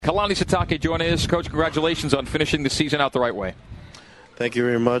Kalani Sitake joining us. Coach, congratulations on finishing the season out the right way. Thank you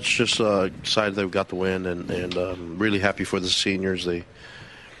very much. Just excited that we got the win, and really happy for the seniors. The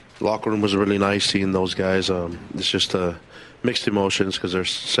locker room was really nice seeing those guys. It's just mixed emotions because they're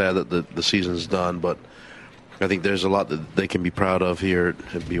sad that the season's done, but I think there's a lot that they can be proud of here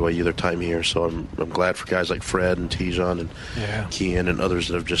at BYU, their time here. So I'm glad for guys like Fred and Tijon and Kian and others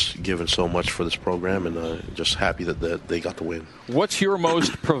that have just given so much for this program, and just happy that they got the win. What's your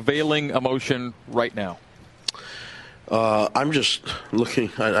most prevailing emotion right now? I'm just looking.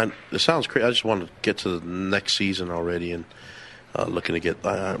 It sounds crazy. I just want to get to the next season already, and looking to get.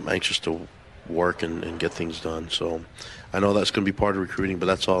 I'm anxious to work and get things done. So I know that's going to be part of recruiting, but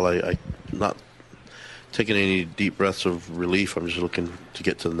that's all. I not taking any deep breaths of relief. I'm just looking to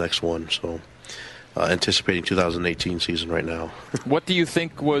get to the next one. So anticipating 2018 season right now. What do you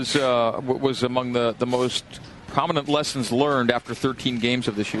think was among the most prominent lessons learned after 13 games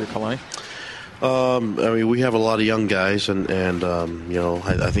of this year, Kalani? I mean, we have a lot of young guys, and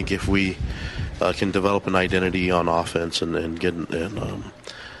I think if we can develop an identity on offense and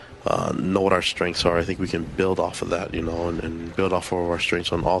know what our strengths are, I think we can build off of that, and build off of our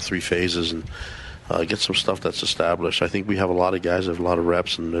strengths on all three phases and get some stuff that's established. I think we have a lot of guys that have a lot of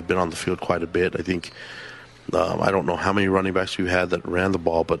reps and have been on the field quite a bit. I think I don't know how many running backs we had that ran the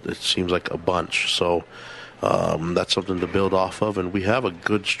ball, but it seems like a bunch. So that's something to build off of, and we have a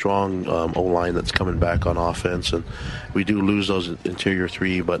good, strong O-line that's coming back on offense, and we do lose those interior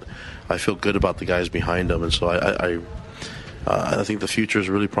three, but I feel good about the guys behind them, and so I think the future is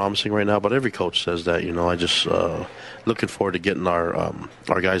really promising right now. But every coach says that, I just looking forward to getting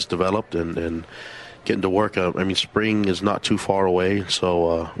our guys developed and getting to work. I mean, spring is not too far away,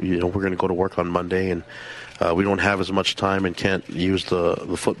 so we're going to go to work on Monday, and we don't have as much time and can't use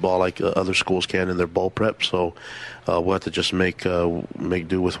the football like other schools can in their bowl prep. So we'll have to just make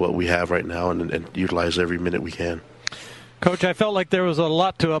do with what we have right now and utilize every minute we can. Coach, I felt like there was a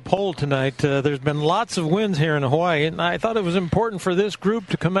lot to uphold tonight. There's been lots of wins here in Hawaii, and I thought it was important for this group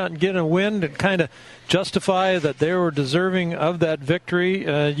to come out and get a win to kind of justify that they were deserving of that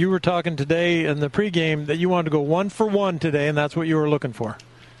victory. You were talking today in the pregame that you wanted to go 1 for 1 today, and that's what you were looking for.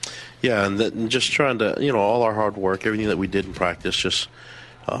 Yeah, and just trying to, all our hard work, everything that we did in practice, just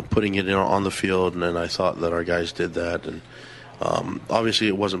putting it on the field, and I thought that our guys did that. And obviously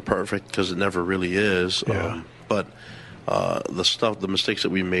it wasn't perfect because it never really is, but the mistakes that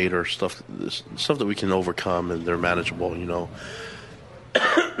we made are stuff that we can overcome, and they're manageable.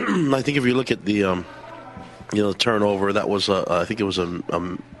 I think if you look at the turnover, that was I think it was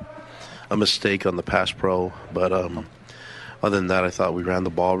a mistake on the pass pro, but other than that, I thought we ran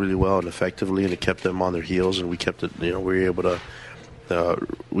the ball really well and effectively, and it kept them on their heels, and we kept it. We were able to.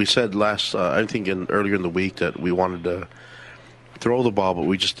 We said earlier in the week that we wanted to throw the ball, but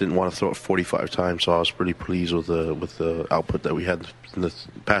we just didn't want to throw it 45 times. So I was pretty pleased with the output that we had in the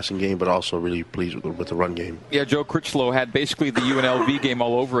passing game, but also really pleased with the run game. Yeah, Joe Critchlow had basically the UNLV game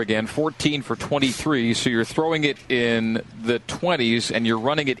all over again, 14 for 23. So you're throwing it in the 20s and you're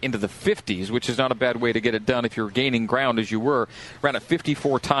running it into the 50s, which is not a bad way to get it done if you're gaining ground as you were. Ran it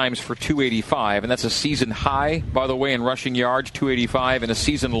 54 times for 285, and that's a season high, by the way, in rushing yards, 285, and a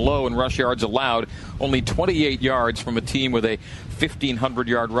season low in rush yards allowed, only 28 yards from a team with a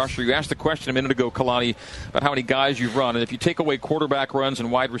 1,500-yard rusher. You asked the question a minute ago, Kalani, about how many guys you've run, and if you take away quarterback runs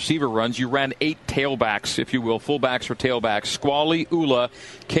and wide receiver runs, you ran 8 tailbacks, if you will, fullbacks or tailbacks. Squally, Ula,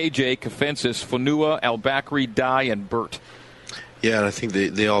 KJ, Kafensis, Fonua, Al-Bakri, Dye, and Burt. Yeah, and I think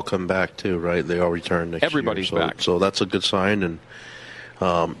they all come back too, right? They all return next Everybody's year. back. So that's a good sign, and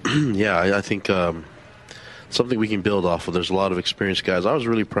I think something we can build off of. There's a lot of experienced guys. I was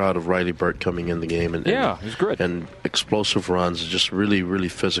really proud of Riley Burt coming in the game. And he's good. And explosive runs, just really, really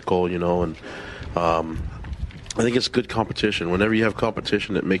physical, and I think it's good competition. Whenever you have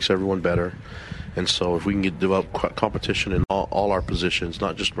competition, it makes everyone better. And so if we can develop competition in all our positions,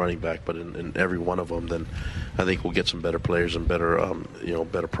 not just running back, but in every one of them, then I think we'll get some better players and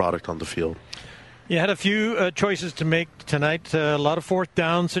better product on the field. You had a few choices to make tonight. A lot of fourth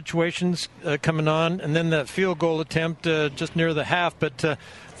down situations coming on, and then that field goal attempt just near the half. But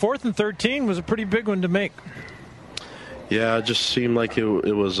 4th and 13 was a pretty big one to make. Yeah, it just seemed like it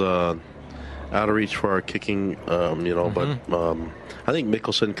was out of reach for our kicking, But I think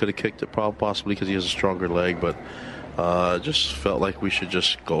Mickelson could have kicked it possibly because he has a stronger leg. But just felt like we should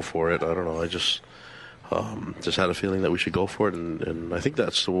just go for it. I don't know. I just had a feeling that we should go for it, and I think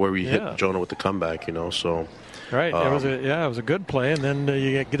that's where we hit Jonah with the comeback, So right, it was a good play, and then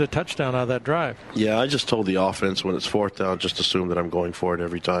you get a touchdown out of that drive. Yeah, I just told the offense when it's 4th down, just assume that I'm going for it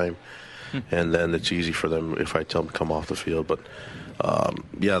every time, and then it's easy for them if I tell them to come off the field. But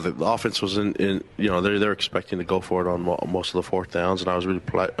the offense was in they're expecting to go for it on most of the fourth downs, and I was really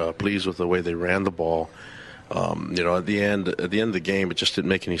pleased with the way they ran the ball. At the end of the game, it just didn't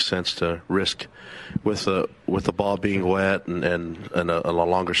make any sense to risk with the ball being wet and a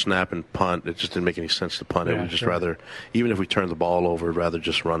longer snap and punt. It just didn't make any sense to punt it. We'd just rather, even if we turned the ball over, we'd rather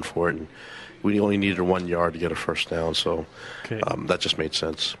just run for it. And we only needed 1 yard to get a first down, so that just made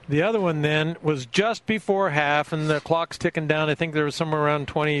sense. The other one then was just before half, and the clock's ticking down. I think there was somewhere around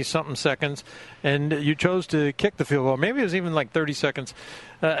 20-something seconds, and you chose to kick the field goal. Maybe it was even like 30 seconds.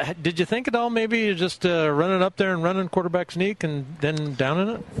 Did you think at all maybe just running up there and running quarterback sneak and then downing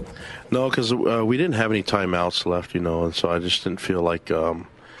it? No, because we didn't have any timeouts left, and so I just didn't feel like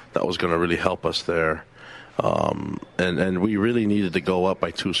that was going to really help us there. And we really needed to go up by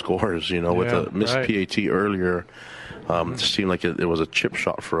 2 scores, with a missed PAT earlier. It seemed like it was a chip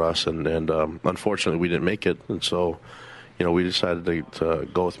shot for us, and unfortunately we didn't make it. And so, we decided to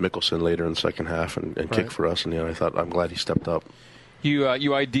go with Mickelson later in the second half and kick for us. And, I'm glad he stepped up. You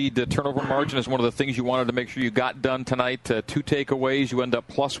ID'd the turnover margin as one of the things you wanted to make sure you got done tonight. 2 takeaways. You end up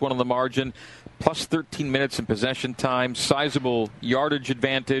 +1 on the margin, plus 13 minutes in possession time, sizable yardage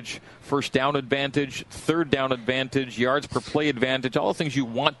advantage, first down advantage, third down advantage, yards per play advantage, all the things you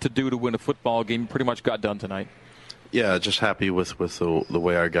want to do to win a football game. You pretty much got done tonight. Yeah, just happy with the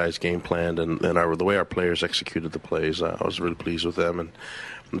way our guys game planned and the way our players executed the plays. I was really pleased with them, and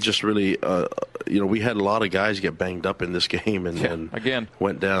just really, we had a lot of guys get banged up in this game and again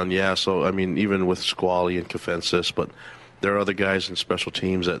went down. Yeah, so I mean, even with Squally and Kafensis, but there are other guys in special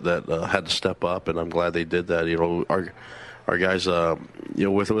teams that had to step up, and I'm glad they did that. Our guys,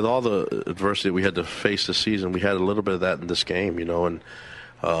 with all the adversity we had to face this season, we had a little bit of that in this game, and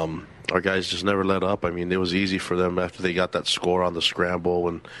our guys just never let up. I mean, it was easy for them after they got that score on the scramble,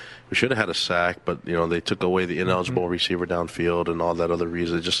 and we should have had a sack, but they took away the ineligible receiver downfield and all that other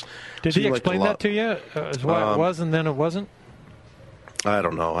reason. It just did he explain that to you as why it was and then it wasn't? I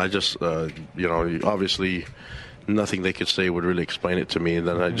don't know. I just obviously nothing they could say would really explain it to me. And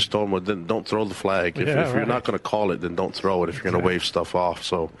then I just told them, well, then don't throw the flag. If you're not going to call it, then don't throw it if you're going to wave stuff off.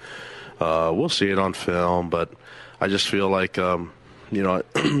 So we'll see it on film, but I just feel like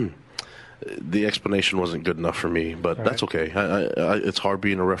the explanation wasn't good enough for me, but that's okay. It's hard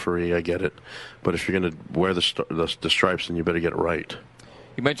being a referee. I get it. But if you're going to wear the stripes, then you better get it right.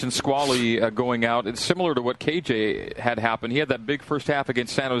 You mentioned Squally going out. It's similar to what KJ had happened. He had that big first half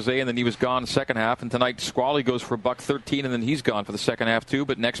against San Jose, and then he was gone second half. And tonight, Squally goes for $113, and then he's gone for the second half, too.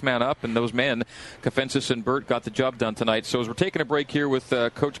 But next man up, and those men, Kafensis and Burt, got the job done tonight. So as we're taking a break here with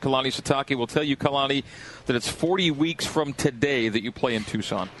Coach Kalani Sitake, we'll tell you, Kalani, that it's 40 weeks from today that you play in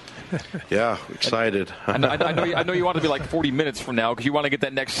Tucson. Yeah, excited. I know you want to be like 40 minutes from now because you want to get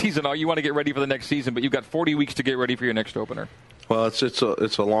that next season. You want to get ready for the next season, but you've got 40 weeks to get ready for your next opener. Well, it's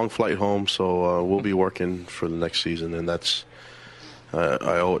a long flight home, so we'll be working for the next season, and that's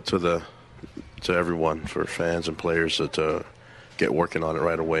I owe it to everyone, for fans and players, to get working on it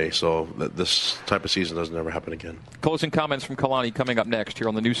right away. So that this type of season doesn't ever happen again. Closing comments from Kalani coming up next here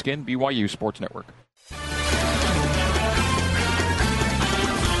on the new skin, BYU Sports Network.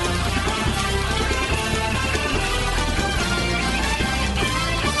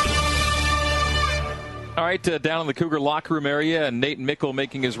 All right, down in the Cougar locker room area, and Nate Mickle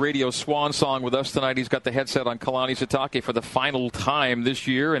making his radio swan song with us tonight. He's got the headset on Kalani Sitake for the final time this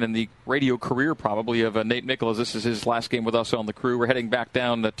year, and in the radio career probably of Nate Mickle, as this is his last game with us on the crew. We're heading back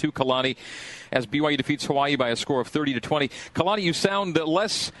down to Kalani as BYU defeats Hawaii by a score of 30-20. Kalani, you sound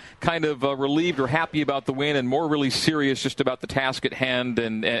less kind of relieved or happy about the win and more really serious just about the task at hand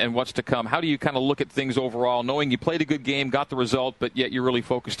and what's to come. How do you kind of look at things overall, knowing you played a good game, got the result, but yet you're really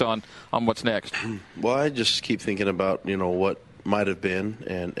focused on what's next? Well, I just keep thinking about, what might have been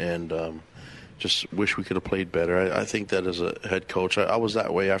and just wish we could have played better. I think that as a head coach, I was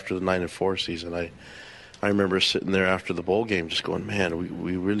that way after the 9-4 season. I remember sitting there after the bowl game just going, man,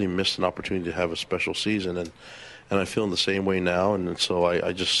 we really missed an opportunity to have a special season, and I feel in the same way now, and so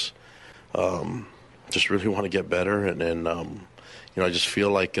I just really want to get better, and I just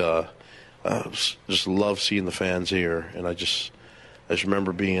feel like just love seeing the fans here, and I just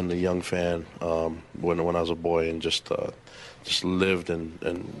remember being a young fan when I was a boy, and just lived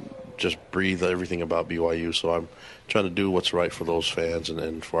and just breathed everything about BYU. So I'm trying to do what's right for those fans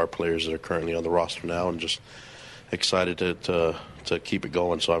and for our players that are currently on the roster now, and just excited to keep it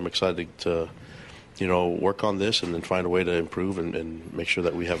going. So I'm excited to work on this and then find a way to improve and make sure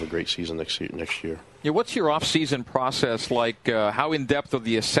that we have a great season next year. Yeah, what's your off-season process like? How in-depth are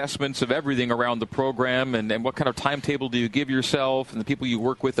the assessments of everything around the program, and what kind of timetable do you give yourself and the people you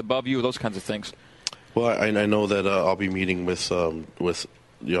work with above you, those kinds of things? Well, I know that I'll be meeting with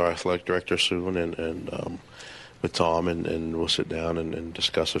your athletic director soon, and with Tom, and we'll sit down and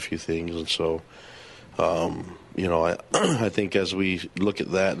discuss a few things. And so, I think as we look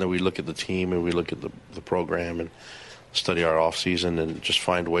at that, and then we look at the team, and we look at the program, and study our off season, and just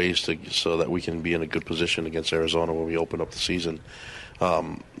find ways so that we can be in a good position against Arizona when we open up the season.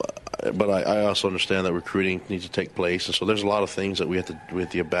 But I also understand that recruiting needs to take place, and so there's a lot of things that we have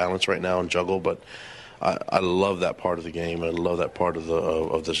to balance right now and juggle. But I love that part of the game. I love that part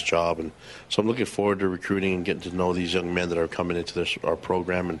of this job, and so I'm looking forward to recruiting and getting to know these young men that are coming into our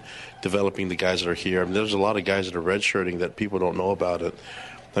program and developing the guys that are here. I mean, there's a lot of guys that are redshirting that people don't know about it.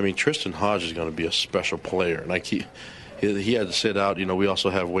 I mean, Tristan Hodge is going to be a special player, and he had to sit out. We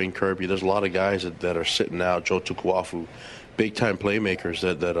also have Wayne Kirby. There's a lot of guys that are sitting out. Joe Tukuafu, big-time playmakers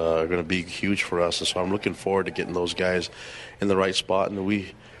that are going to be huge for us. And so I'm looking forward to getting those guys in the right spot. And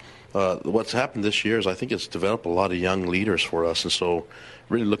what's happened this year is I think it's developed a lot of young leaders for us. And so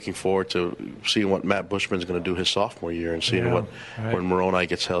really looking forward to seeing what Matt Bushman's going to do his sophomore year and seeing when Moroni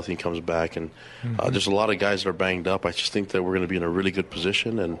gets healthy and comes back. And there's a lot of guys that are banged up. I just think that we're going to be in a really good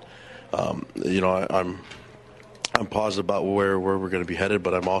position. And, I'm positive about where we're going to be headed,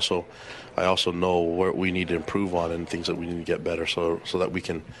 but I also know what we need to improve on and things that we need to get better so that we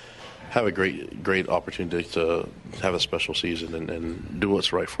can have a great opportunity to have a special season and do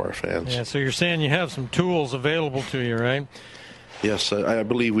what's right for our fans. Yeah, so you're saying you have some tools available to you, right? Yes, I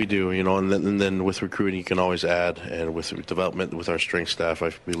believe we do, and then with recruiting you can always add, and with development with our strength staff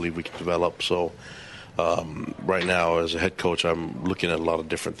I believe we can develop. So right now as a head coach I'm looking at a lot of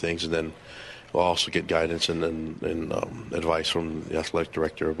different things, and then we'll also get guidance and advice from the athletic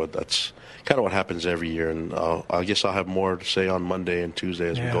director, but that's kind of what happens every year. And I guess I'll have more to say on Monday and Tuesday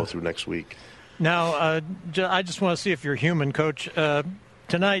as we go through next week. Now, I just want to see if you're human, Coach.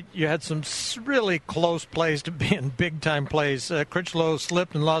 Tonight you had some really close plays to being big-time plays. Critchlow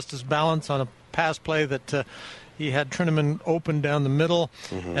slipped and lost his balance on a pass play that he had Trinnaman open down the middle,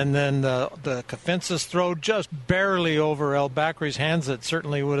 and then the Kafensis throw just barely over El Bakri's hands that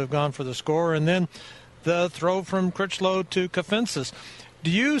certainly would have gone for the score, and then the throw from Critchlow to Kafensis. Do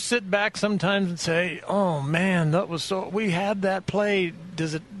you sit back sometimes and say, "Oh man, that was so"? We had that play.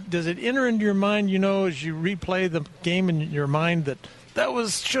 Does it enter into your mind? As you replay the game in your mind, that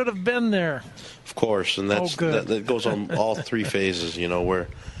should have been there. Of course, and that goes on all three phases. Where.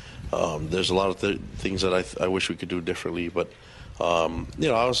 There's a lot of things that I wish we could do differently, but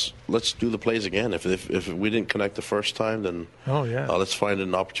let's do the plays again. If we didn't connect the first time, then let's find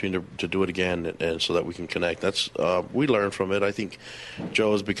an opportunity to do it again, and so that we can connect. That's we learn from it. I think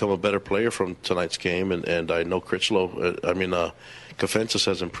Joe has become a better player from tonight's game, and I know Critchlow. Kafensis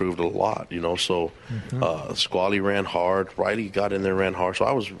has improved a lot. So Squally ran hard. Riley got in there, ran hard.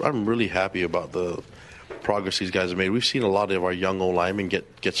 So I'm really happy about the progress these guys have made. We've seen a lot of our young O-linemen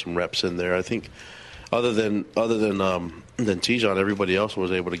get some reps in there. I think other than Tijon, everybody else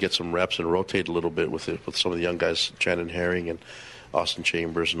was able to get some reps and rotate a little bit with some of the young guys. Shannon Herring and Austin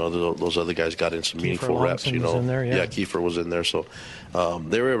Chambers and those other guys got in some meaningful reps. Was in there, Kiefer was in there. So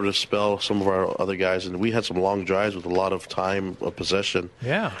they were able to spell some of our other guys, and we had some long drives with a lot of time of possession.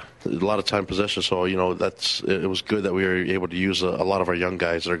 Yeah, a lot of time possession. So it was good that we were able to use a lot of our young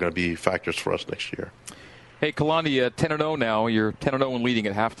guys that are going to be factors for us next year. Hey, Kalani, 10-0 now. You're 10-0 and leading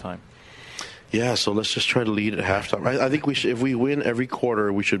at halftime. Yeah, so let's just try to lead at halftime. I think we should. If we win every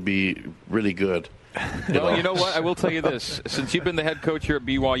quarter, we should be really good. Well, you know what? I will tell you this. Since you've been the head coach here at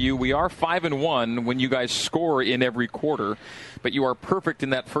BYU, we are 5-1 when you guys score in every quarter, but you are perfect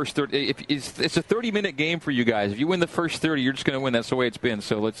in that first 30. It's a 30-minute game for you guys. If you win the first 30, you're just going to win. That's the way it's been.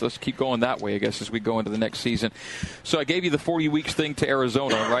 So let's keep going that way, I guess, as we go into the next season. So I gave you the 40 weeks thing to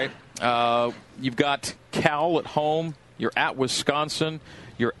Arizona, right? You've got Cal at home. You're at Wisconsin.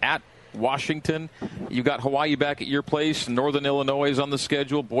 You're at Washington. You've got Hawaii back at your place. Northern Illinois is on the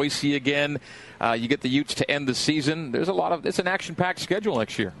schedule. Boise again. You get the Utes to end the season. It's an action-packed schedule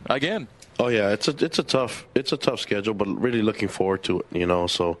next year again. Oh yeah, it's a tough schedule, but really looking forward to it.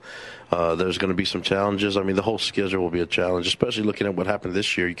 So there's going to be some challenges. I mean, the whole schedule will be a challenge, especially looking at what happened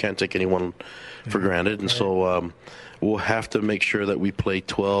this year. You can't take anyone for granted, and so we'll have to make sure that we play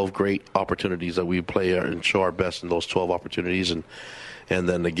 12 great opportunities, that we play and show our best in those 12 opportunities, and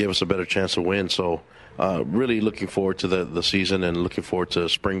then they give us a better chance to win. So really looking forward to the season, and looking forward to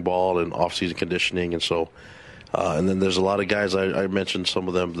spring ball and off-season conditioning. And so and then there's a lot of guys, I mentioned some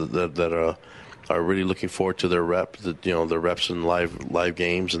of them that are really looking forward to their reps in live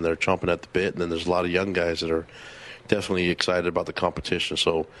games, and they're chomping at the bit. And then there's a lot of young guys that are definitely excited about the competition.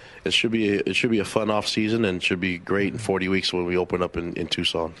 So it should be a fun off season, and it should be great in 40 weeks when we open up in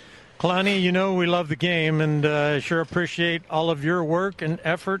Tucson. Kalani, you know we love the game, and sure appreciate all of your work and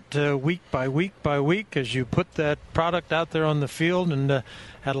effort week by week by week as you put that product out there on the field, and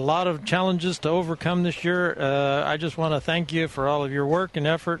had a lot of challenges to overcome this year. I just want to thank you for all of your work and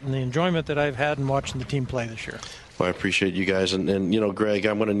effort and the enjoyment that I've had in watching the team play this year. Well, I appreciate you guys. And you know, Greg,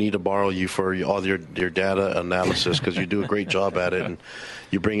 I'm going to need to borrow you for all your data analysis because you do a great job at it. And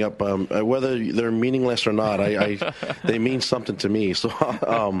you bring up, whether they're meaningless or not, they mean something to me.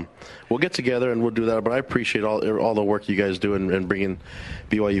 So we'll get together and we'll do that. But I appreciate all the work you guys do in bringing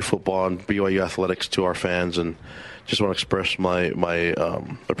BYU football and BYU athletics to our fans. And just want to express my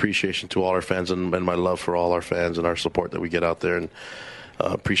appreciation to all our fans and my love for all our fans and our support that we get out there. And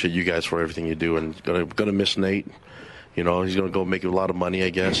appreciate you guys for everything you do. And gonna miss Nate. You know, he's going to go make a lot of money, I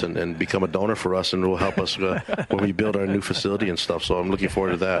guess, and become a donor for us, and it will help us when we build our new facility and stuff. So I'm looking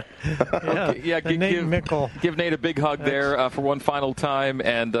forward to that. Give Nate a big hug there for one final time.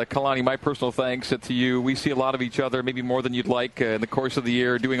 And Kalani, my personal thanks to you. We see a lot of each other, maybe more than you'd like, in the course of the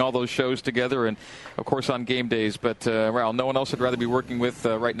year, doing all those shows together, and of course on game days. But well, no one else I'd rather be working with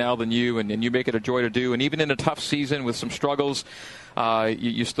right now than you, and you make it a joy to do. And even in a tough season with some struggles,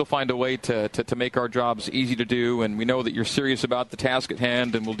 you still find a way to make our jobs easy to do, and we know that you're serious about the task at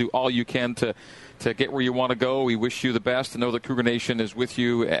hand, and will do all you can to get where you want to go. We wish you the best, and know that Cougar Nation is with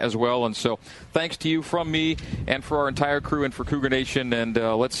you as well. And so thanks to you from me and for our entire crew and for Cougar Nation, and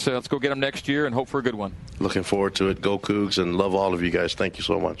let's go get them next year and hope for a good one. Looking forward to it. Go Cougs, and love all of you guys. Thank you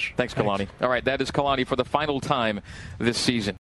so much. Thanks, Kalani. All right, that is Kalani for the final time this season.